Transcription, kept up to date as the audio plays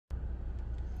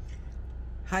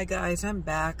Hi guys, I'm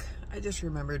back. I just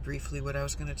remembered briefly what I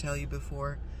was going to tell you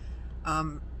before.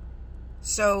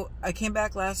 So I came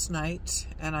back last night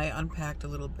and I unpacked a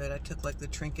little bit. I took like the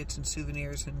trinkets and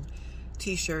souvenirs and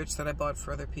t-shirts that I bought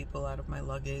for other people out of my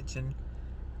luggage, and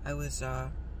I was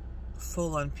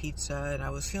full on pizza, and I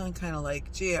was feeling kind of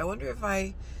like, gee, I wonder if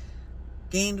I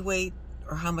gained weight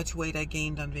or how much weight I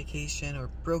gained on vacation, or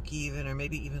broke even, or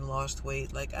maybe even lost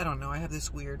weight. Like, I don't know. I have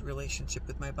this weird relationship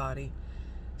with my body.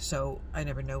 So I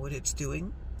never know what it's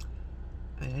doing.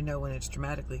 And I know when it's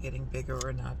dramatically getting bigger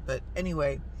or not. But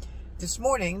anyway, this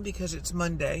morning, because it's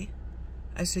Monday,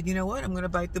 I said, you know what? I'm going to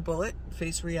bite the bullet,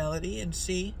 face reality, and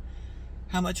see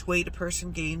how much weight a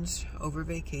person gains over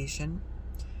vacation.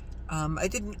 I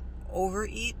didn't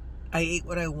overeat. I ate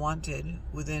what I wanted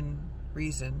within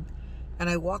reason. And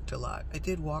I walked a lot. I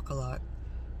did walk a lot.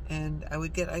 And I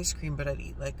would get ice cream, but I'd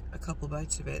eat like a couple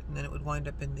bites of it. And then it would wind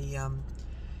up in the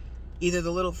either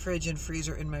the little fridge and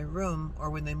freezer in my room,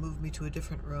 or when they moved me to a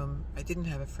different room, I didn't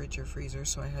have a fridge or freezer,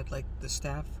 so I had like the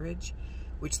staff fridge,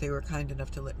 which they were kind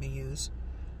enough to let me use.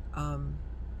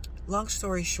 Long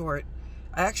story short,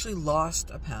 I actually lost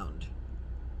a pound.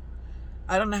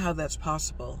 I don't know how that's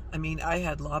possible. I mean, I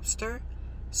had lobster,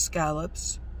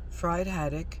 scallops, fried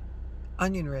haddock,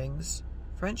 onion rings,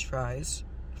 French fries,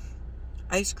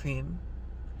 ice cream,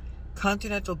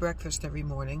 continental breakfast every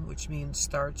morning, which means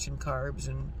starch and carbs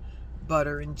and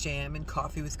butter and jam and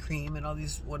coffee with cream and all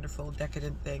these wonderful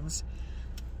decadent things.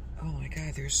 Oh my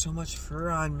God, there's so much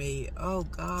fur on me. Oh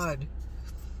God.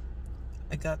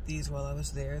 I got these while I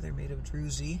was there. They're made of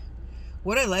druzy.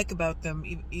 What I like about them,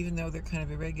 even though they're kind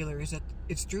of irregular, is that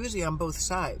it's druzy on both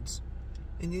sides.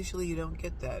 And usually you don't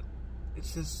get that.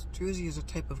 It's this, druzy is a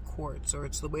type of quartz, or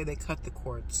it's the way they cut the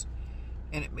quartz.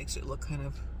 And it makes it look kind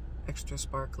of extra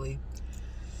sparkly.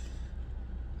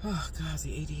 Oh God,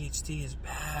 the ADHD is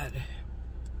bad.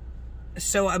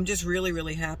 So I'm just really,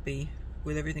 really happy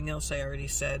with everything else I already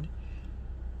said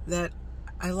that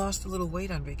I lost a little weight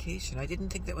on vacation. I didn't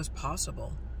think that was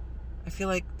possible. I feel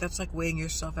like that's like weighing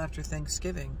yourself after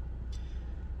Thanksgiving.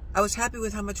 I was happy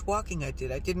with how much walking I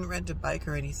did. I didn't rent a bike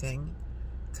or anything,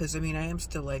 because I mean, I am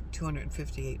still like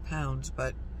 258 pounds,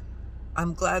 but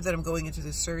I'm glad that I'm going into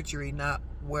this surgery not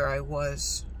where I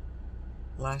was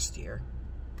last year.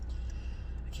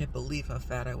 I can't believe how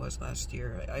fat I was last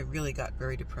year. I really got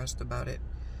very depressed about it.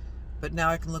 But now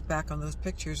I can look back on those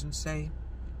pictures and say,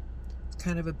 it's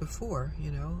kind of a before,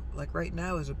 you know? Like right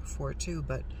now is a before too,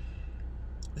 but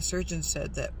the surgeon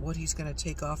said that what he's going to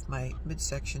take off my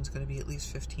midsection is going to be at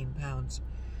least 15 pounds.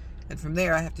 And from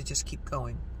there, I have to just keep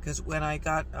going. Because when I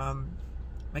got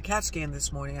my CAT scan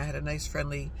this morning, I had a nice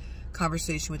friendly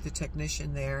conversation with the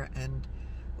technician there, and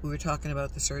we were talking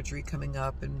about the surgery coming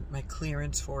up and my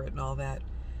clearance for it and all that.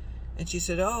 And she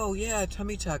said, oh yeah,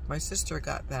 tummy tuck, my sister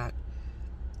got that.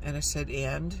 And I said,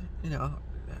 and, you know,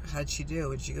 how'd she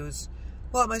do? And she goes,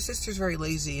 well, my sister's very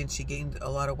lazy and she gained a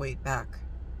lot of weight back.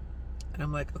 And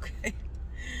I'm like, okay,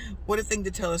 what a thing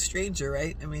to tell a stranger,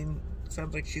 right? I mean,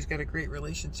 sounds like she's got a great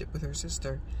relationship with her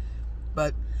sister.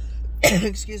 But,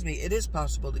 excuse me, it is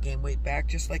possible to gain weight back,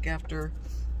 just like after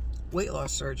weight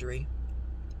loss surgery.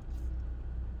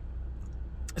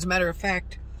 As a matter of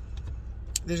fact,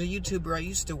 there's a YouTuber I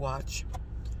used to watch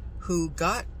who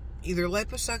got either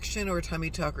liposuction or tummy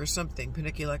tuck or something,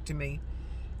 paniculectomy,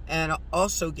 and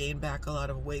also gained back a lot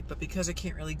of weight. But because I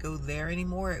can't really go there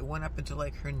anymore, it went up into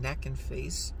like her neck and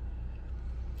face.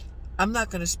 I'm not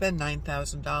going to spend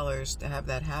 $9,000 to have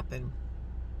that happen.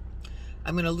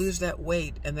 I'm going to lose that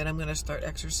weight, and then I'm going to start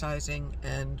exercising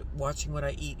and watching what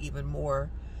I eat even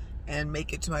more, and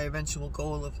make it to my eventual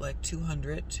goal of like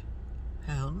 200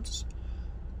 pounds.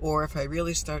 Or if I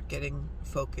really start getting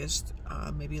focused,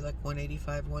 maybe like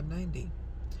 185, 190.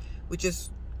 Which is,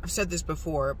 I've said this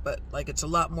before, but like it's a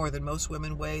lot more than most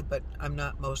women weigh, but I'm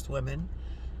not most women.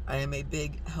 I am a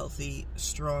big, healthy,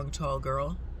 strong, tall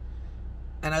girl.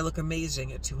 And I look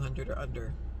amazing at 200 or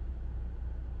under.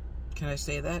 Can I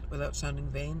say that without sounding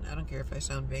vain? I don't care if I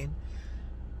sound vain.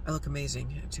 I look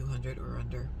amazing at 200 or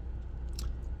under.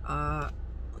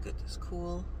 Look at this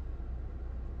cool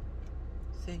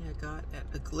thing I got at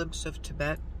A Glimpse of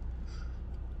Tibet.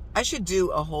 I should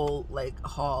do a whole like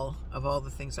haul of all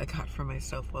the things I got for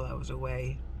myself while I was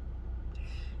away,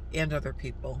 and other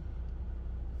people.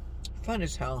 Fun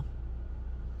as hell.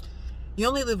 You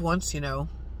only live once, you know.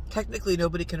 Technically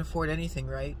nobody can afford anything,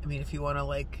 right? I mean, if you want to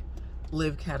like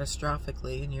live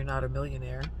catastrophically and you're not a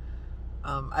millionaire.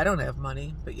 I don't have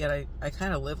money, but yet I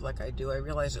kind of live like I do. I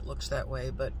realize it looks that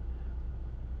way, but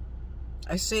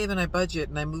I save and I budget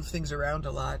and I move things around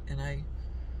a lot, and I,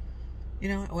 you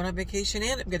know, I went on vacation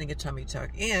and I'm getting a tummy tuck,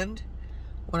 and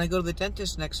When I go to the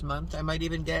dentist next month, I might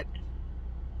even get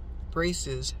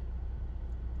braces.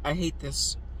 I hate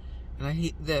this, and I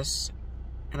hate this,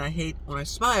 and I hate when I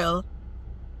smile,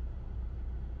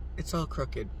 it's all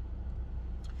crooked.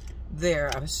 There,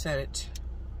 I've said it.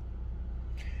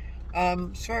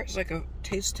 As far as like a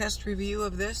taste test review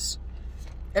of this,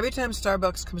 every time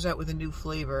Starbucks comes out with a new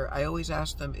flavor, I always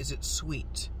ask them, is it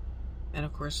sweet? And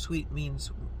of course, sweet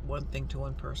means one thing to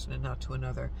one person and not to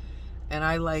another. And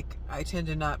I tend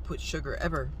to not put sugar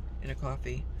ever in a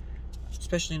coffee,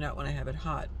 especially not when I have it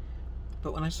hot.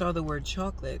 But when I saw the word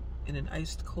chocolate in an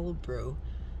iced cold brew,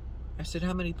 I said,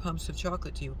 how many pumps of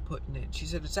chocolate do you put in it? She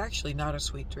said, it's actually not a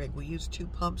sweet drink. We use 2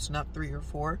 pumps, not 3 or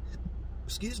 4.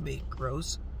 Excuse me,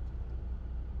 gross.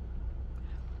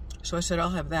 So I said, I'll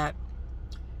have that.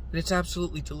 And it's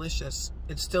absolutely delicious.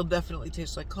 It still definitely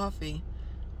tastes like coffee,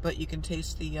 but you can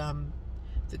taste the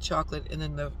chocolate, and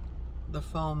then the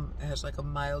foam has like a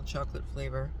mild chocolate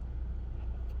flavor.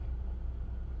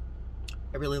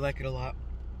 I really like it a lot.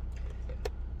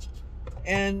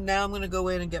 And now I'm going to go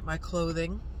in and get my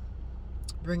clothing,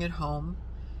 bring it home.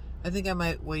 I think I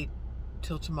might wait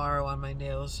till tomorrow on my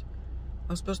nails.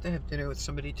 I was supposed to have dinner with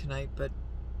somebody tonight, but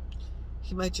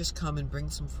he might just come and bring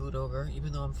some food over,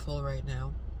 even though I'm full right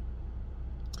now.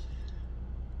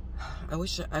 I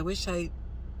wish I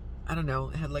don't know,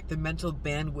 had like the mental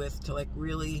bandwidth to like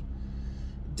really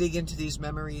dig into these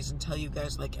memories and tell you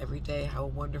guys like every day how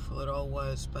wonderful it all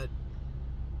was, but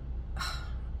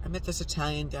I met this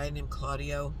Italian guy named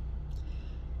Claudio.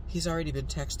 He's already been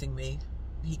texting me.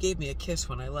 He gave me a kiss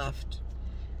when I left.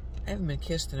 I haven't been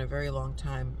kissed in a very long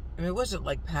time. I mean, it wasn't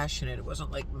like passionate. It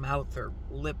wasn't like mouth or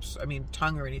lips, I mean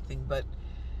tongue or anything, but,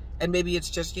 and maybe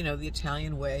it's just, you know, the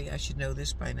Italian way. I should know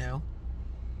this by now.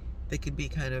 They could be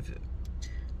kind of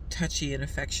touchy and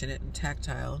affectionate and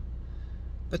tactile.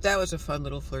 But that was a fun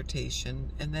little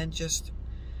flirtation. And then just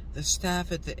the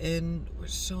staff at the inn were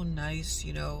so nice,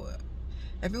 you know.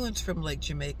 Everyone's from like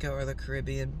Jamaica or the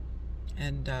Caribbean,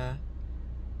 and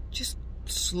just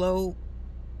slow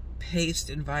paced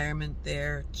environment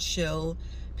there, chill.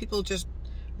 People just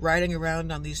riding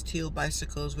around on these teal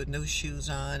bicycles with no shoes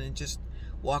on and just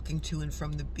walking to and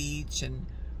from the beach, and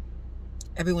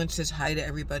everyone says hi to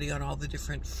everybody on all the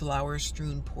different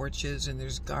flower-strewn porches, and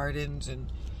there's gardens,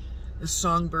 and the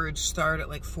songbirds start at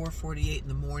like 4:48 in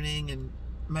the morning, and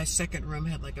my second room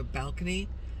had like a balcony.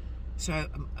 So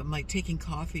I'm like taking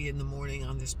coffee in the morning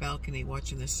on this balcony,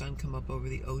 watching the sun come up over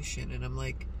the ocean, and I'm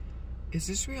like, is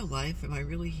this real life? Am I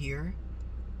really here?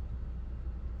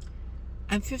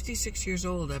 I'm 56 years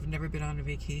old. I've never been on a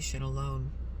vacation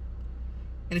alone.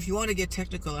 And if you want to get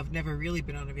technical, I've never really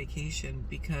been on a vacation,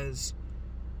 because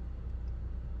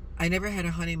I never had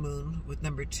a honeymoon with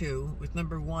number 2. With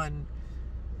number 1,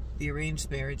 the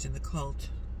arranged marriage and the cult,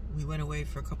 we went away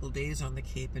for a couple days on the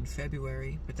Cape in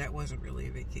February, but that wasn't really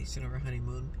a vacation or a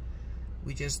honeymoon.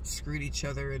 We just screwed each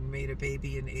other and made a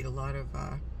baby and ate a lot of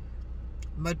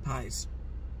mud pies.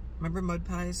 Remember mud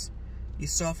pies? You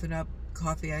soften up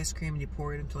coffee ice cream and you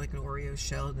pour it into like an Oreo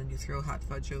shell, and then you throw hot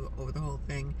fudge over the whole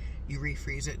thing. You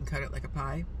refreeze it and cut it like a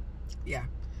pie. Yeah,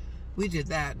 we did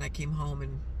that, and I came home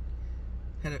and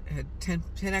had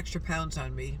 10 extra pounds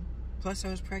on me. Plus I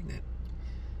was pregnant.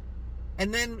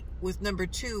 And then with number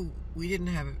 2, we didn't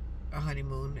have a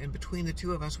honeymoon, and between the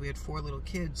 2 of us, we had 4 little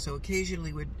kids. So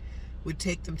occasionally would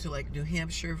take them to like New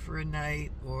Hampshire for a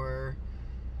night, or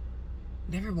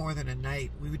never more than a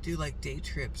night. We would do like day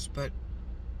trips, but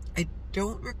I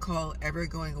don't recall ever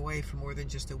going away for more than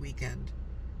just a weekend,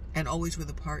 and always with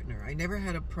a partner. I never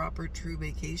had a proper, true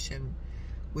vacation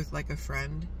with like a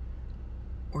friend,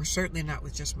 or certainly not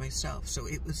with just myself. So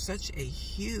it was such a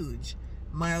huge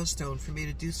milestone for me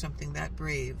to do something that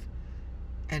brave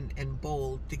and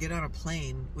bold, to get on a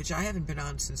plane, which I haven't been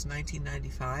on since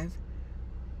 1995.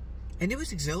 And it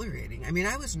was exhilarating. I mean,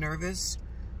 I was nervous.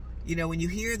 You know, when you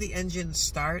hear the engine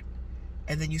start,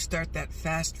 and then you start that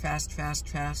fast,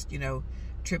 you know,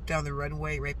 trip down the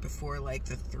runway right before like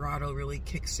the throttle really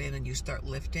kicks in and you start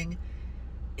lifting.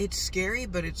 It's scary,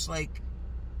 but it's like,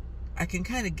 I can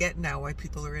kind of get now why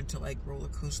people are into like roller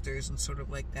coasters and sort of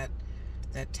like that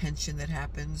tension that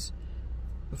happens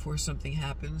before something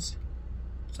happens.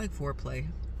 It's like foreplay.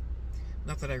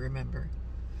 Not that I remember.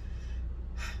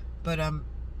 But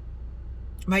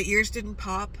my ears didn't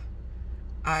pop.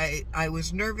 I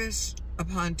was nervous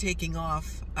upon taking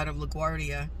off out of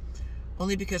LaGuardia,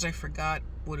 only because I forgot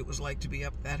what it was like to be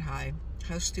up that high.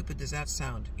 How stupid does that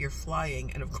sound? You're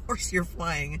flying, and of course you're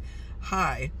flying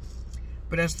high.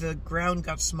 But as the ground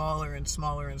got smaller and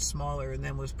smaller and smaller, and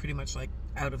then was pretty much like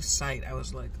out of sight, I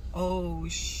was like, oh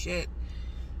shit.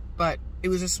 But it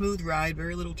was a smooth ride,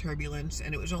 very little turbulence,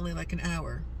 and it was only like an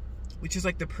hour, which is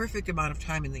like the perfect amount of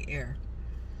time in the air.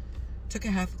 Took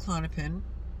a half a Klonopin,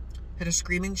 had a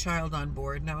screaming child on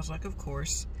board, and I was like, of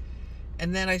course.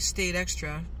 And then I stayed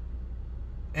extra,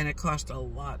 and it cost a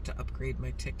lot to upgrade my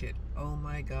ticket. Oh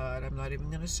my God, I'm not even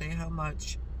going to say how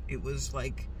much. It was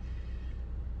like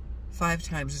 5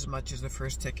 times as much as the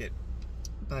first ticket.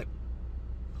 But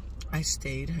I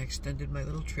stayed, I extended my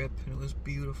little trip, and it was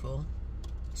beautiful.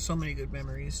 So many good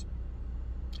memories.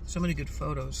 So many good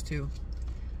photos, too.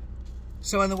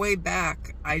 So on the way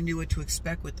back, I knew what to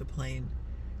expect with the plane,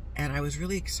 and I was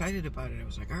really excited about it. I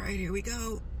was like, all right, here we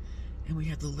go. And we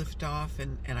had the lift off,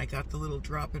 and I got the little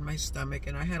drop in my stomach,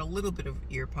 and I had a little bit of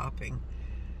ear popping.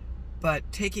 But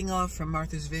taking off from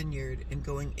Martha's Vineyard and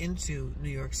going into New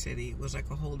York City was like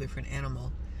a whole different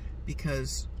animal,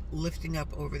 because lifting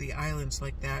up over the islands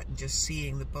like that and just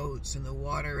seeing the boats and the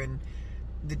water and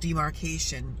the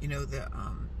demarcation, you know, the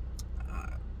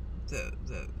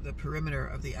perimeter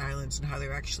of the islands and how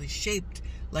they're actually shaped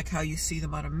like how you see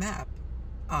them on a map,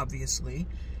 obviously,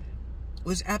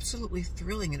 was absolutely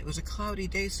thrilling. And it was a cloudy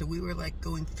day, so we were like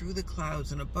going through the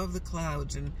clouds and above the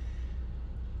clouds, and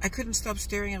I couldn't stop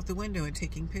staring out the window and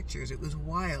taking pictures. It was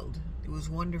wild. It was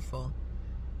wonderful.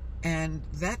 And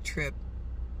that trip,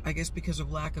 I guess because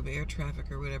of lack of air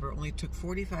traffic or whatever, only took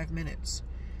 45 minutes.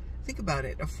 Think about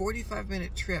it, a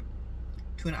 45-minute trip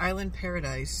to an island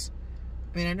paradise.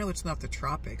 I mean, I know it's not the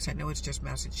tropics. I know it's just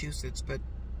Massachusetts, but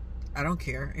I don't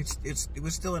care. It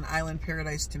was still an island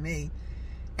paradise to me.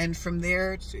 And from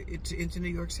there into New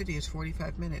York City is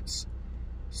 45 minutes.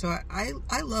 So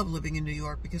I love living in New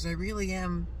York, because I really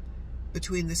am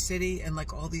between the city and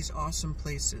like all these awesome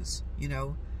places, you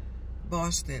know,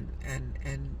 Boston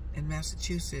and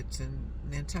Massachusetts and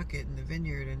Nantucket and the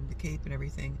Vineyard and the Cape and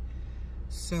everything.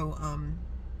 So,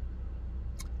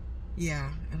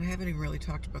 yeah, and I haven't even really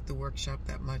talked about the workshop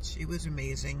that much. It was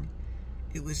amazing.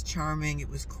 It was charming. It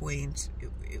was quaint.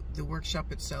 The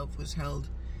workshop itself was held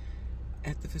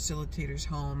at the facilitator's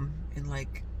home in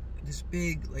like this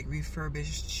big, like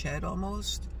refurbished shed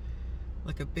almost,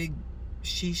 like a big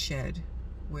she shed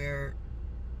where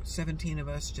 17 of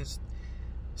us just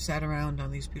sat around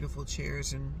on these beautiful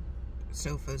chairs and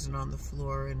sofas and on the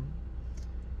floor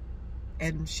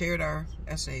and shared our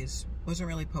essays. It wasn't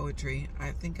really poetry.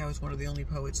 I think I was one of the only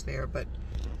poets there, but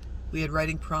we had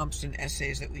writing prompts and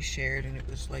essays that we shared, and it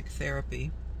was like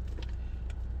therapy.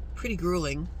 Pretty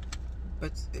grueling,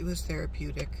 but it was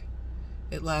therapeutic.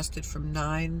 It lasted from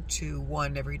 9 to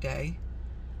 1 every day,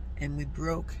 and we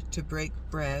broke to break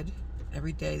bread.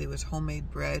 Every day there was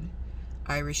homemade bread,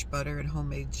 Irish butter, and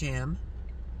homemade jam.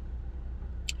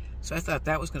 So I thought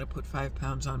that was going to put 5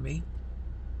 pounds on me.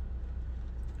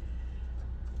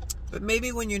 But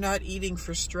maybe when you're not eating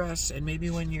for stress, and maybe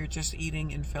when you're just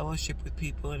eating in fellowship with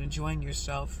people and enjoying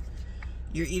yourself,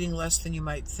 you're eating less than you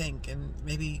might think, and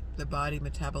maybe the body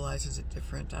metabolizes it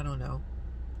different. I don't know.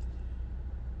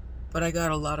 But I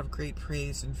got a lot of great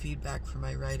praise and feedback for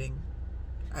my writing.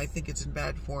 I think it's in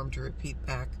bad form to repeat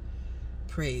back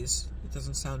praise. It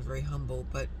doesn't sound very humble,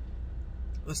 but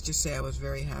let's just say I was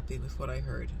very happy with what I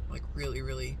heard. Like really,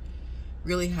 really,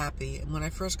 really happy. And when I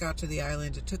first got to the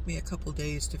island, it took me a couple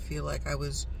days to feel like I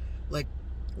was like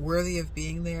worthy of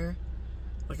being there.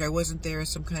 Like I wasn't there as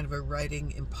some kind of a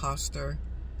writing imposter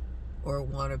or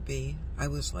wannabe. I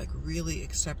was like really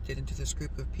accepted into this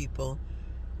group of people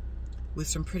with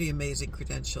some pretty amazing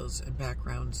credentials and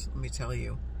backgrounds, let me tell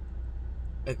you.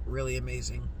 Like really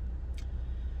amazing.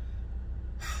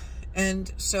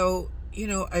 And so, you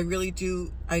know, I really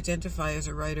do identify as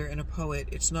a writer and a poet.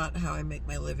 It's not how I make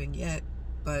my living yet,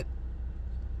 but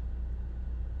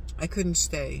I couldn't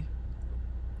stay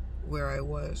where I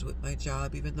was with my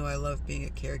job, even though I love being a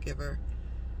caregiver,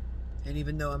 and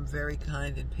even though I'm very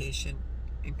kind and patient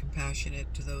and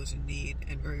compassionate to those in need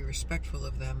and very respectful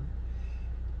of them.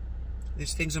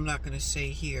 There's things I'm not going to say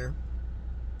here,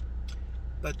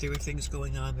 but there were things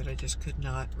going on that I just could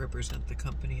not represent the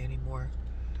company anymore.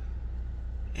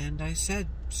 And I said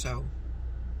so,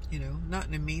 you know, not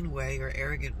in a mean way or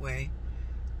arrogant way,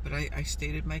 but I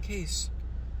stated my case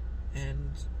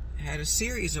and had a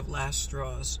series of last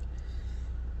straws.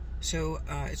 So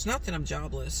it's not that I'm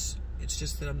jobless, it's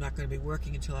just that I'm not going to be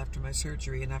working until after my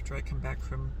surgery and after I come back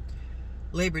from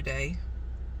Labor Day,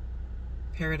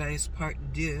 Paradise Part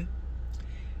 2,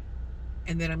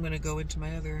 and then I'm going to go into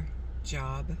my other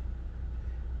job,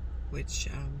 which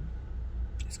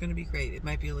is going to be great. It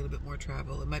might be a little bit more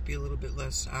travel, it might be a little bit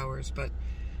less hours, but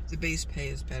the base pay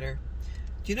is better.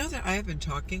 Do you know that I have been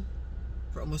talking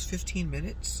for almost 15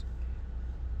 minutes?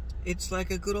 It's like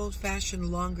a good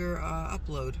old-fashioned longer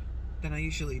upload than I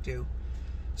usually do.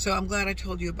 So I'm glad I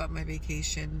told you about my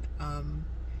vacation.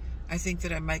 I think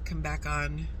that I might come back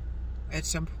on at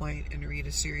some point and read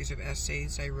a series of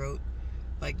essays I wrote,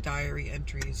 like diary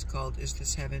entries called Is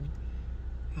This Heaven?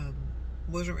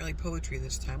 Wasn't really poetry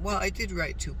this time. Well, I did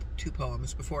write two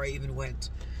poems before I even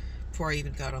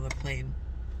got on the plane.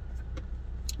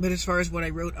 But as far as what I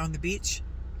wrote on the beach,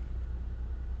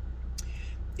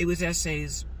 it was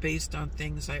essays based on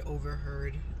things I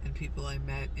overheard and people I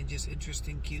met and just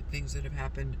interesting, cute things that have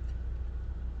happened.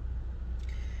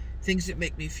 Things that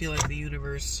make me feel like the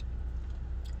universe,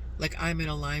 like I'm in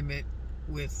alignment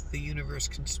with the universe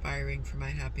conspiring for my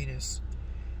happiness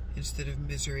instead of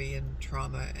misery and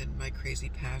trauma and my crazy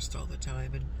past all the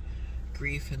time and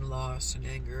grief and loss and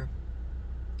anger.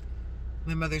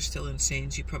 My mother's still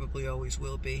insane. She probably always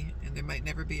will be, and there might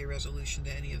never be a resolution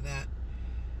to any of that.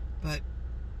 But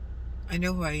I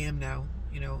know who I am now,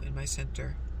 in my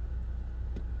center.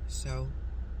 So,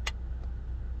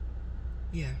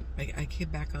 yeah, I came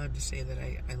back on to say that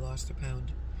I lost a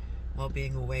pound while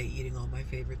being away eating all my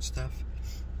favorite stuff.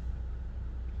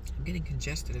 I'm getting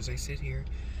congested as I sit here.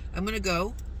 I'm going to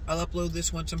go. I'll upload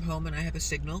this once I'm home and I have a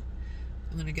signal.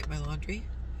 I'm going to get my laundry,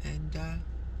 and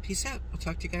peace out. I'll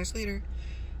talk to you guys later.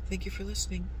 Thank you for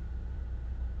listening.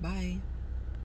 Bye.